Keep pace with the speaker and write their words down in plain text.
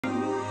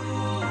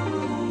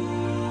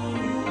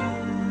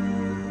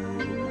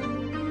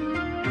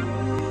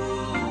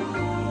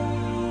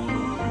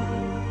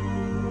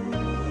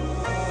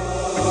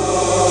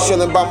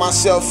chilling by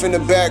myself in the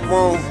back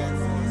room,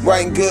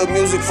 writing good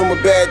music from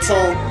a bad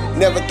tune.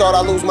 Never thought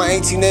I'd lose my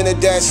 18 in a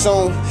that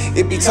soon.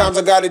 It be times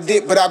I gotta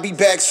dip, but I'll be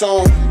back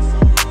soon.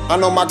 I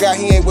know my guy,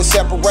 he ain't with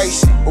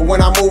separation, but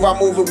when I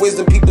move with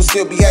wisdom, people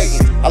still be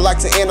hating. I like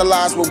to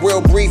analyze with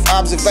real brief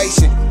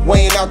observation,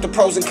 weighing out the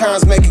pros and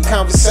cons, making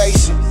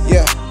conversation.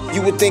 Yeah,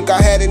 you would think I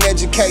had an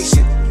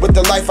education, but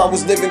the life I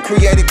was living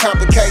created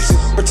complications.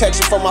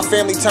 Protection for my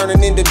family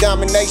turning into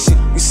domination.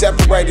 We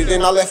separated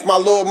and I left my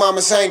little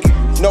mamas hanging.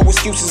 No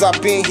excuses,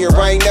 I've been here,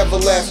 I ain't never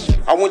left.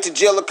 I went to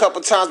jail a couple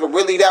times, but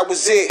really that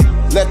was it.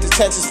 Left the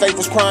Texas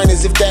faithfuls crying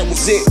as if that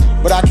was it.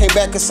 But I came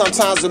back cause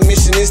sometimes the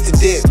mission is to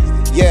dip.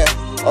 Yeah,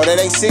 oh that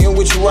ain't sitting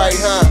with you right,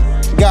 huh?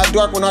 Got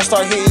dark when I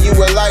start hitting you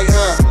with light,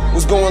 huh?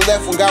 Was going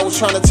left when God was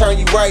trying to turn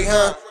you right,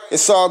 huh?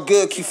 It's all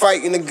good, keep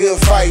fighting a good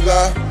fight,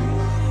 love.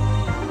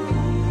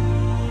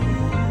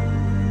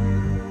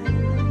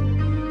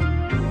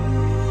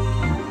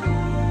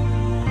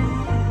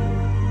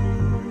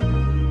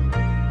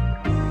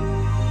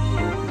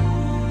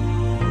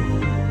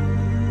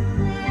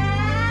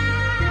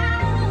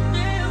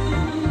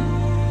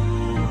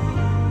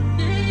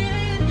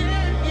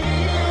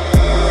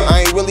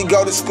 Really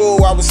go to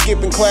school, I was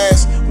skipping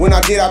class. When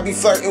I did, I'd be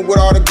flirting with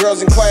all the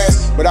girls in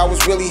class. But I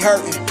was really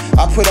hurting,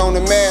 I put on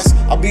a mask.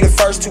 I'll be the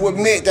first to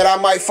admit that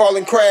I might fall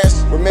and crash.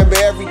 Remember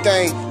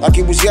everything like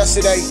it was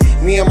yesterday.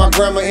 Me and my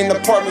grandma in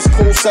the apartment's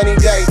cool sunny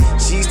day.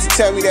 She used to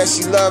tell me that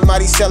she loved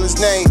Mighty Seller's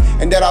name,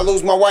 and that I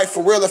lose my wife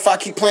for real if I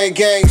keep playing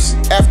games.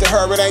 After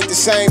her, it ain't the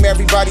same,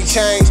 everybody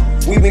changed.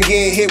 We been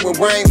getting hit with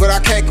rain, but I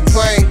can't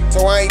complain.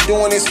 So I ain't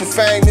doing this for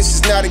fame, this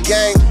is not a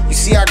game. You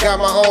see, I got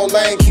my own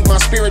lane, keep my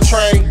spirit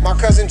trained. My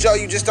cousin Joe,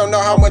 you just don't know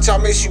how much I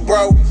miss you,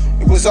 bro.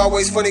 It was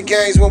always funny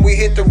games when we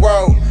hit the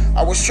road.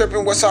 I was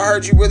tripping once I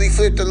heard you really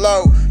flipped the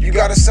low. You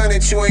got a son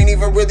that you ain't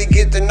even really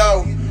get to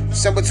know.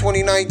 December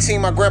 2019,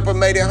 my grandpa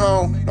made it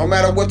home. No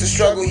matter what the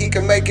struggle, he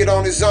can make it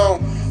on his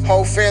own.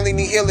 Whole family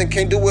need healing,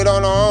 can't do it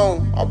on our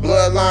own. Our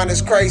bloodline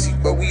is crazy,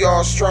 but we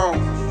all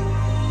strong.